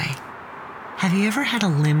this way. Have you ever had a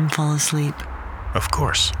limb fall asleep? Of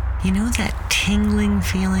course. You know that tingling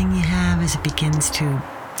feeling you have as it begins to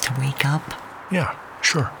wake up? Yeah,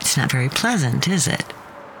 sure. It's not very pleasant, is it?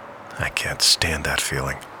 I can't stand that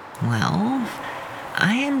feeling. Well,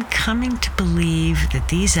 I am coming to believe that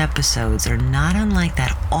these episodes are not unlike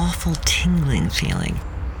that awful tingling feeling.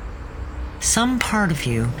 Some part of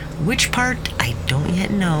you, which part I don't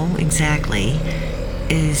yet know exactly,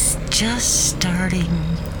 is just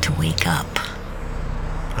starting to wake up.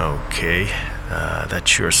 Okay, that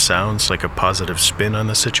sure sounds like a positive spin on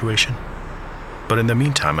the situation. But in the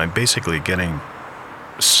meantime, I'm basically getting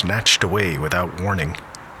snatched away without warning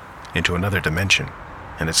into another dimension.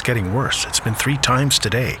 And it's getting worse. It's been 3 times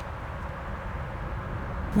today.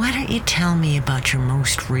 Why don't you tell me about your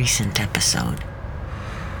most recent episode?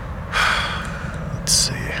 Let's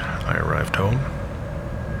see. I arrived home.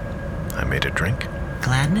 I made a drink.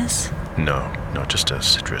 Gladness? No, just a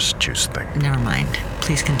citrus juice thing. Never mind.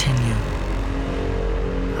 Please continue.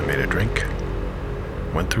 I made a drink,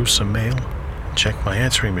 went through some mail, checked my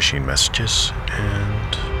answering machine messages,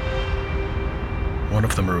 and one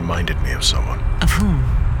of them reminded me of someone. Of whom?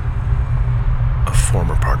 A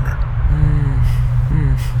former partner.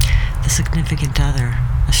 The significant other.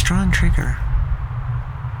 A strong trigger.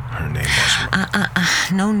 Her name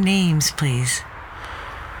was... No names, please.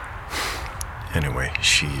 Anyway,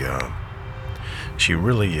 she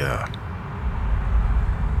really, it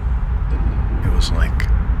was like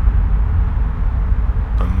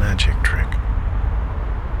a magic trick.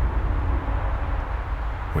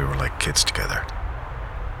 We were like kids together.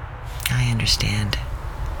 I understand.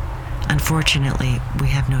 Unfortunately, we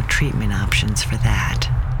have no treatment options for that.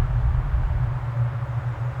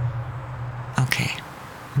 Okay,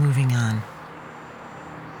 moving on.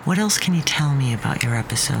 What else can you tell me about your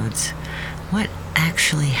episodes? What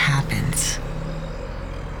actually happens?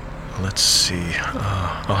 Let's see.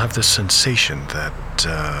 I'll have this sensation that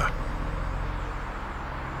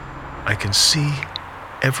I can see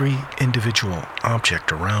every individual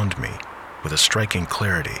object around me with a striking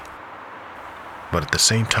clarity. But at the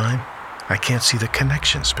same time, I can't see the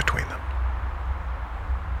connections between them.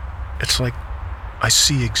 It's like I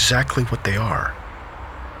see exactly what they are,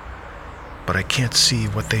 but I can't see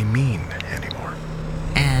what they mean anymore.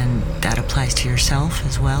 And that applies to yourself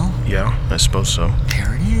as well? Yeah, I suppose so.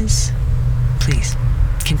 There it is. Please,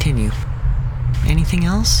 continue. Anything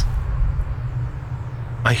else?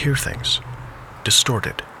 I hear things,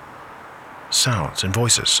 distorted. Sounds and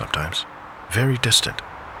voices sometimes, very distant.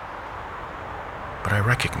 But I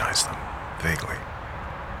recognize them, vaguely.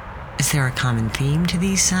 Is there a common theme to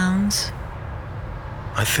these sounds?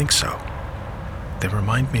 I think so. They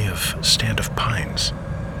remind me of Stand of Pines.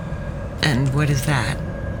 And what is that?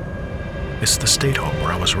 It's the state home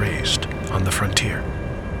where I was raised, on the frontier.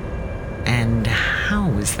 And how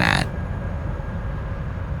was that?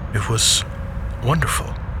 It was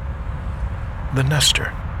wonderful. The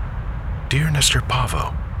Nestor, dear Nestor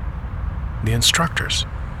Pavo, the instructors,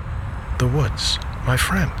 the woods, my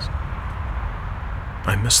friends.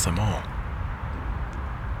 I miss them all.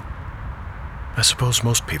 I suppose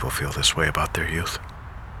most people feel this way about their youth.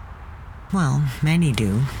 Well, many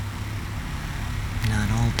do. Not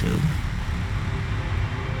all do.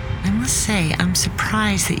 I must say, I'm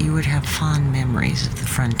surprised that you would have fond memories of the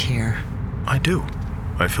frontier. I do.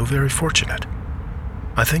 I feel very fortunate.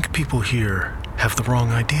 I think people here have the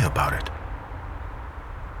wrong idea about it.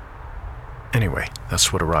 Anyway,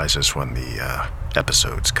 that's what arises when the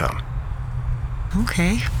episodes come.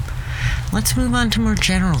 Okay. Let's move on to more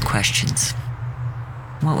general questions.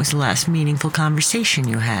 What was the last meaningful conversation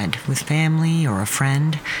you had with family or a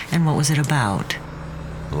friend, and what was it about?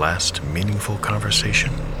 Last meaningful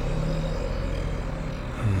conversation?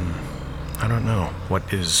 I don't know.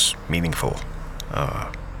 What is meaningful?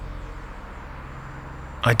 I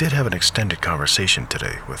did have an extended conversation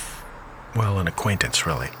today with, well, an acquaintance,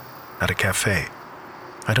 really, at a cafe.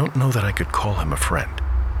 I don't know that I could call him a friend.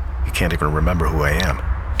 He can't even remember who I am.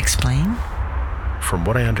 Explain? From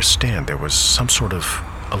what I understand, there was some sort of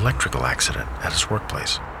electrical accident at his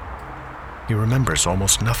workplace. He remembers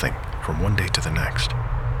almost nothing from one day to the next.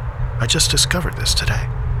 I just discovered this today.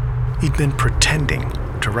 He'd been pretending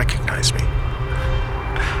to recognize me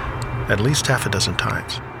at least half a dozen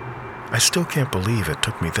times. I still can't believe it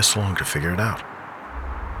took me this long to figure it out.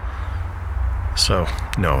 So,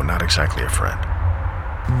 no, not exactly a friend.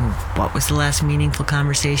 What was the last meaningful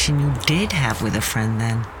conversation you did have with a friend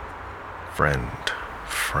then? Friend.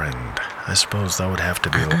 I suppose that would have to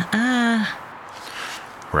be...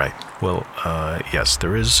 Right. Well, yes,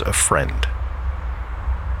 there is a friend.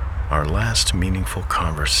 Our last meaningful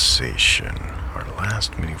conversation.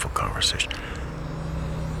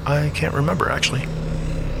 I can't remember, actually.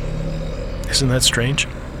 Isn't that strange?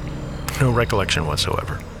 No recollection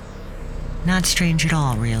whatsoever. Not strange at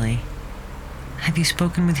all, really. Have you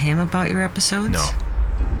spoken with him about your episodes? No.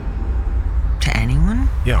 To anyone?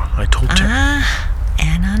 Yeah, I told Tim.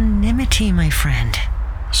 Anonymity, my friend.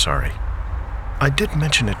 Sorry. I did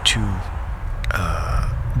mention it to,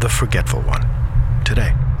 the forgetful one,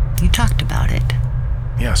 today. You talked about it.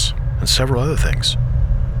 Yes, and several other things.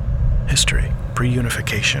 History,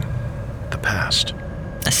 pre-unification, the past.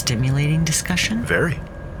 A stimulating discussion? Very.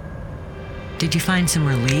 Did you find some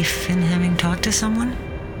relief in having talked to someone?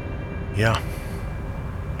 Yeah.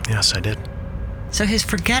 Yes, I did. So his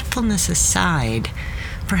forgetfulness aside,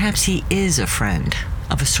 perhaps he is a friend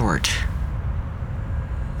of a sort.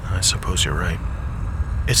 I suppose you're right.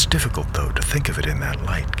 It's difficult, though, to think of it in that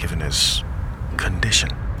light, given his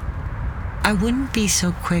condition. I wouldn't be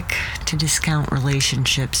so quick to discount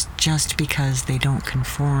relationships just because they don't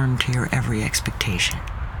conform to your every expectation.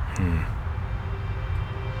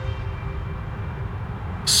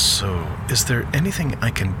 So, is there anything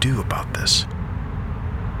I can do about this?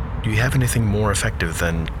 Do you have anything more effective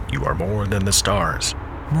than "You are more than the stars"?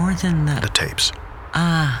 More than the tapes.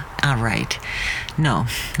 Right. No,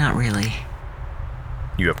 not really.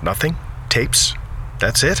 You have nothing? Tapes?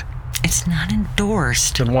 That's it? It's not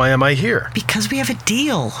endorsed. Then why am I here? Because we have a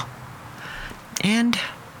deal. And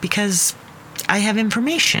because I have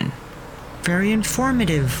information. Very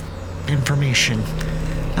informative information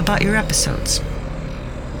about your episodes.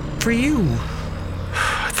 For you.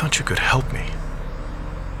 I thought you could help me.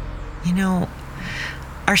 You know,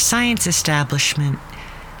 our science establishment,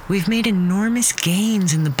 we've made enormous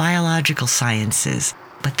gains in the biological sciences,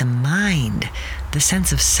 but the mind, the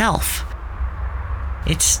sense of self,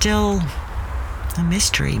 it's still a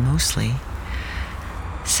mystery, mostly.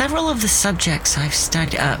 Several of the subjects I've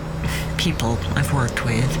studied, people I've worked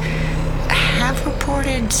with, have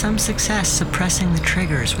reported some success suppressing the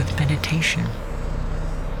triggers with meditation.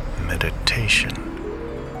 Meditation.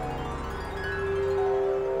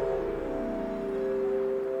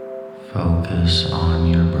 Focus on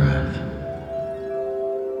your breath.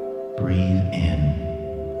 Breathe in.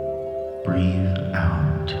 Breathe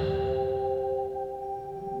out.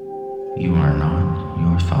 You are not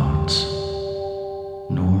your thoughts,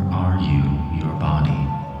 nor are you your body,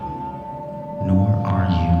 nor are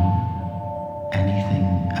you anything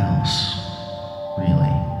else,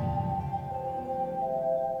 really.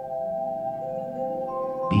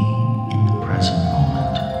 Be in the present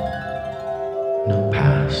moment. No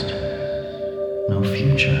past, no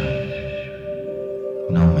future,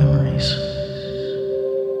 no memories.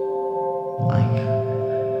 Like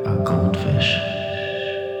a goldfish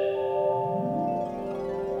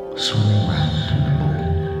swimming round in a bowl,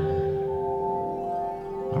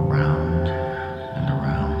 around and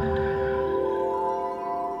around,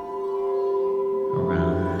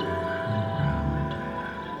 around and around,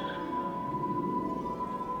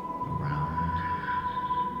 around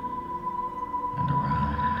and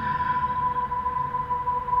around.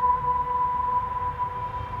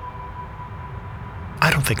 I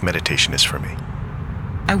don't think meditation is for me.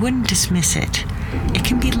 I wouldn't dismiss it. It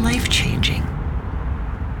can be life-changing.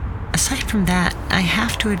 Aside from that, I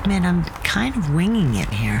have to admit I'm kind of winging it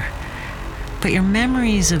here. But your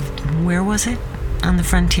memories of, where was it? On the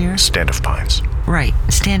frontier? Stand of Pines. Right,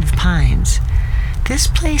 Stand of Pines. This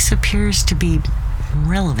place appears to be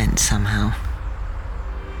relevant somehow.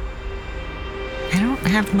 I don't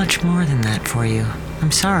have much more than that for you.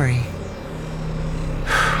 I'm sorry.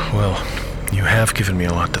 Well, you have given me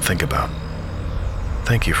a lot to think about.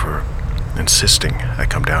 Thank you for insisting I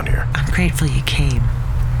come down here. I'm grateful you came.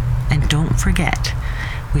 And don't forget,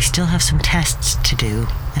 we still have some tests to do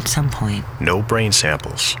at some point. No brain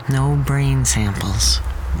samples. No brain samples.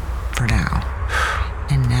 For now.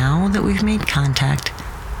 And now that we've made contact,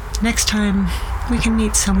 next time we can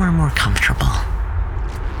meet somewhere more comfortable.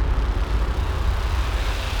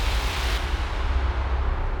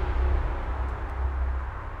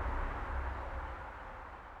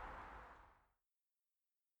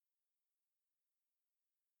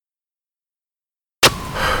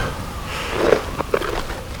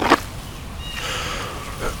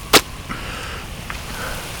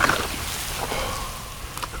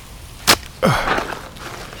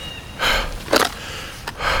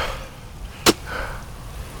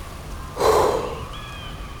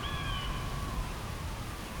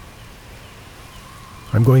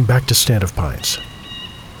 I'm going back to Stand of Pines.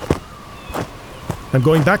 I'm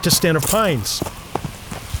going back to Stand of Pines.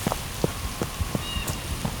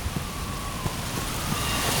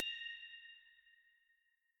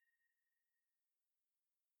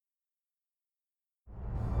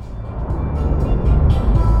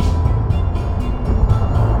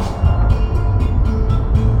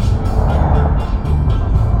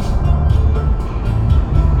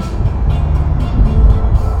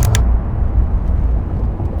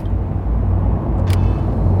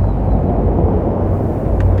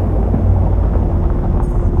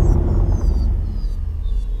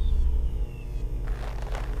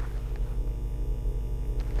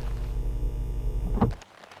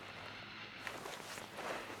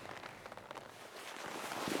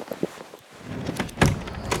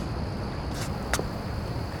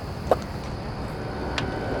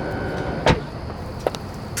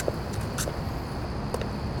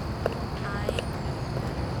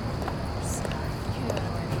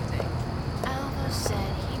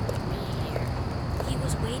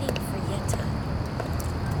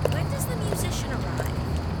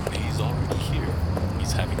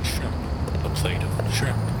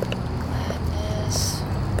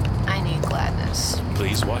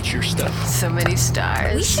 Watch your step. So many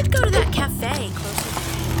stars. We should go to that cafe closer.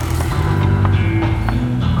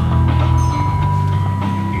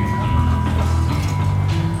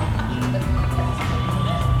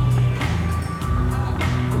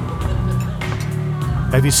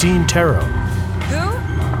 Have you seen Taro? Who?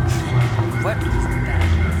 What is that?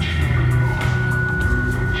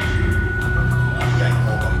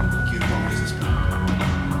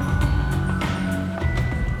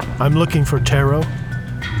 I'm looking for Taro.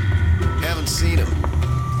 Haven't seen him.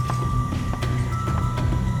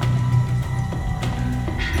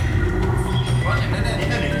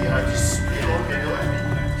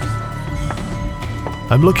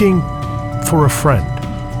 I'm looking for a friend.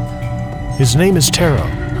 His name is Taro.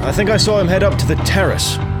 I think I saw him head up to the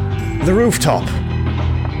terrace. The rooftop.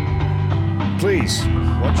 Please,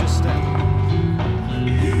 watch your step.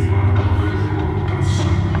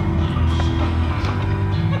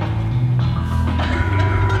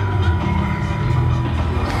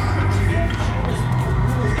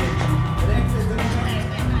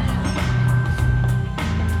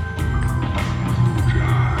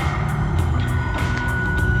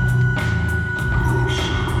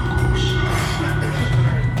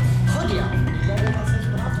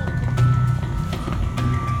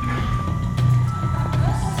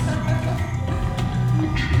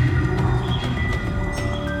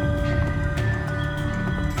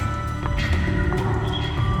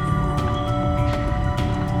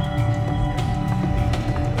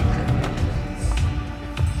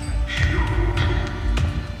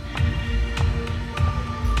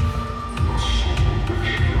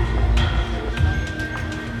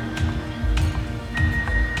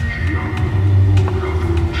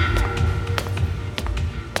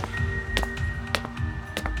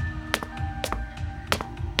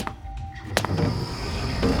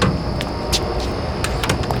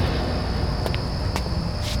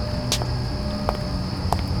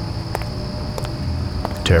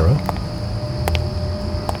 Taro?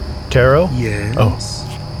 Taro? Yes? Oh.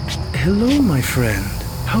 Hello, my friend.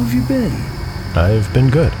 How have you been? I've been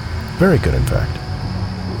good. Very good, in fact.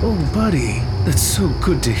 Oh, buddy, that's so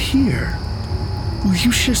good to hear. Will you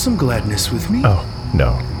share some gladness with me? Oh,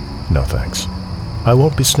 no. No thanks. I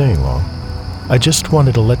won't be staying long. I just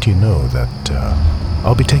wanted to let you know that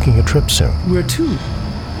I'll be taking a trip soon. Where to?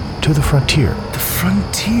 To the frontier. The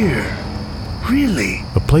frontier? Really?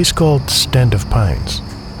 A place called Stand of Pines.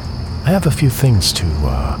 I have a few things to,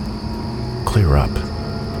 clear up.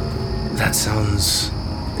 That sounds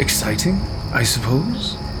exciting, I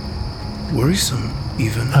suppose. Worrisome,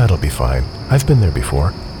 even. It'll be fine. I've been there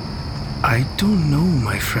before. I don't know,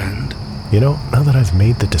 my friend. You know, now that I've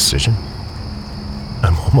made the decision,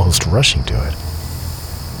 I'm almost rushing to it.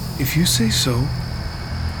 If you say so.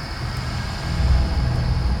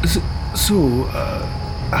 So,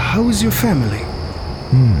 how is your family?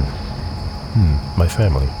 My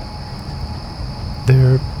family.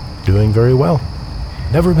 They're doing very well.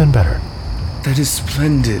 Never been better. That is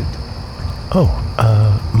splendid. Oh,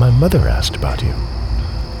 my mother asked about you.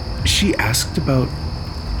 She asked about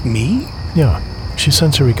me? Yeah, she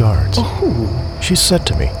sends her regards. Oh. She said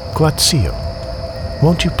to me, Glatzio,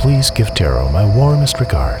 won't you please give Taro my warmest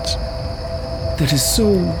regards? That is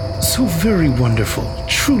so very wonderful.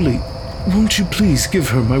 Truly, won't you please give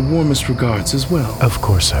her my warmest regards as well? Of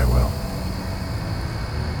course I will.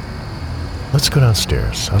 Let's go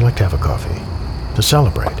downstairs. I'd like to have a coffee. To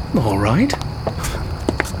celebrate. All right.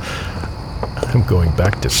 I'm going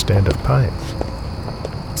back to Stand of Pines.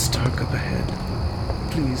 It's dark up ahead.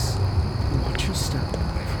 Please, watch your step,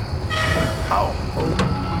 my friend. Ow.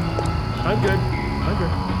 I'm good.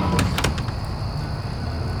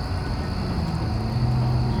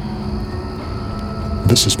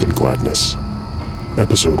 This has been Gladness,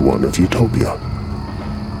 Episode 1 of Utopia.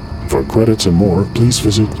 For credits and more, please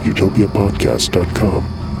visit utopiapodcast.com.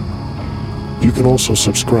 You can also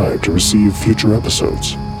subscribe to receive future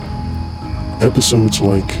episodes. Episodes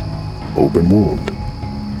like Open Wound,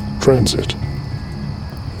 Transit,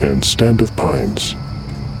 and Stand of Pines.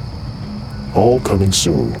 All coming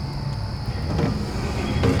soon.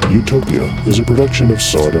 Utopia is a production of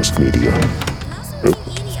Sawdust Media. Oh,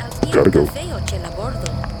 gotta go.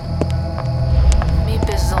 Mi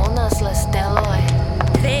bezonas la steloj.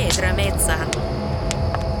 Vedra mezza.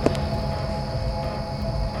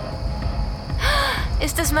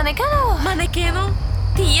 Estas manekeno? Manekeno?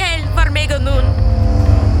 Tiel varmego nun.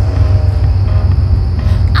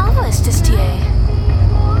 Alvo estas tie.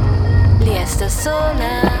 Li estas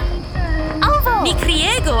sola. Alvo! Mi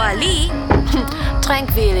kriego a li.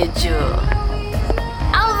 Tranquiliĝu.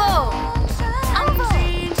 Alvo! Alvo!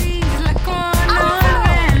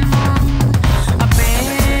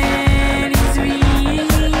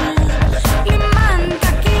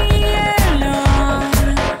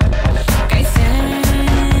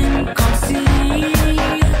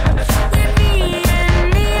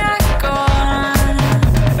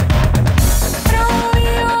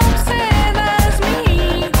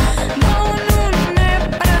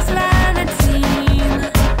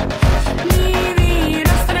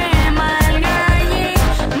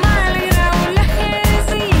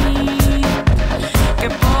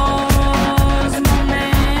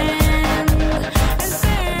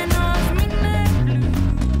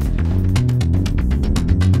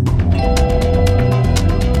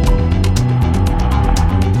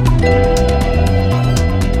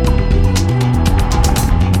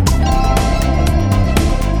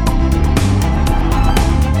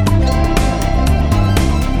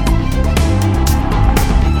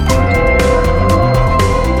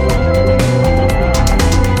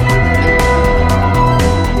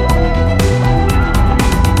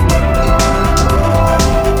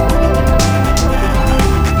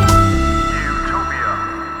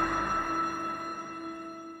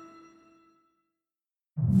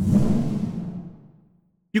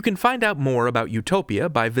 You can find out more about Utopia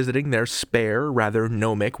by visiting their spare, rather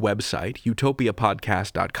gnomic website,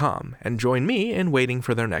 utopiapodcast.com, and join me in waiting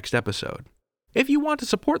for their next episode. If you want to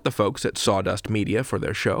support the folks at Sawdust Media for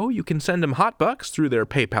their show, you can send them hot bucks through their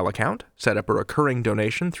PayPal account, set up a recurring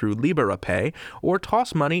donation through LiberaPay, or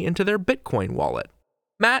toss money into their Bitcoin wallet.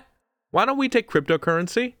 Matt, why don't we take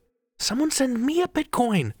cryptocurrency? Someone send me a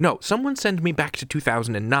Bitcoin! No, someone send me back to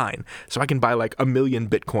 2009, so I can buy like 1 million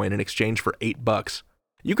Bitcoin in exchange for $8.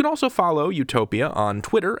 You can also follow Utopia on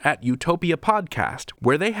Twitter at Utopia Podcast,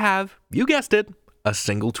 where they have, you guessed it, a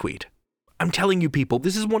single tweet. I'm telling you people,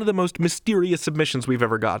 this is one of the most mysterious submissions we've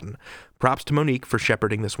ever gotten. Props to Monique for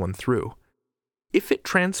shepherding this one through. If it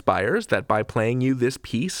transpires that by playing you this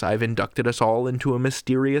piece, I've inducted us all into a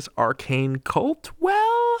mysterious arcane cult,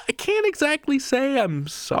 well, I can't exactly say I'm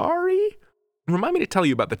sorry. Remind me to tell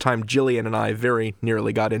you about the time Jillian and I very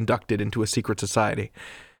nearly got inducted into a secret society.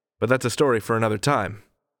 But that's a story for another time.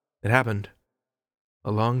 It happened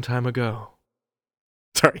a long time ago.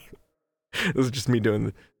 Sorry. This is just me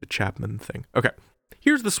doing the Chapman thing. Okay,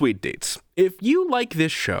 here's the sweet deets. If you like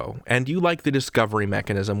this show, and you like the discovery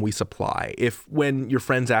mechanism we supply, if when your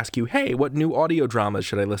friends ask you, hey, what new audio dramas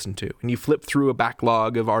should I listen to, and you flip through a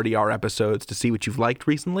backlog of RDR episodes to see what you've liked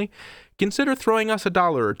recently, consider throwing us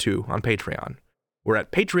 $1 or $2 on Patreon. We're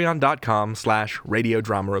at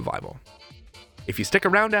patreon.com/radiodramarevival. If you stick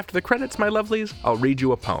around after the credits, my lovelies, I'll read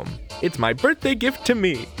you a poem. It's my birthday gift to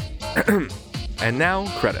me. And now,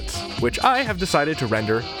 credits, which I have decided to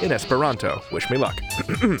render in Esperanto. Wish me luck.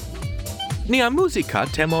 Nia muzika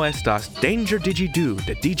temo estas Danger Digidu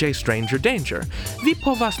de DJ Stranger Danger. Vi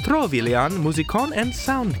povas trovi lian muzikon en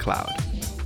SoundCloud.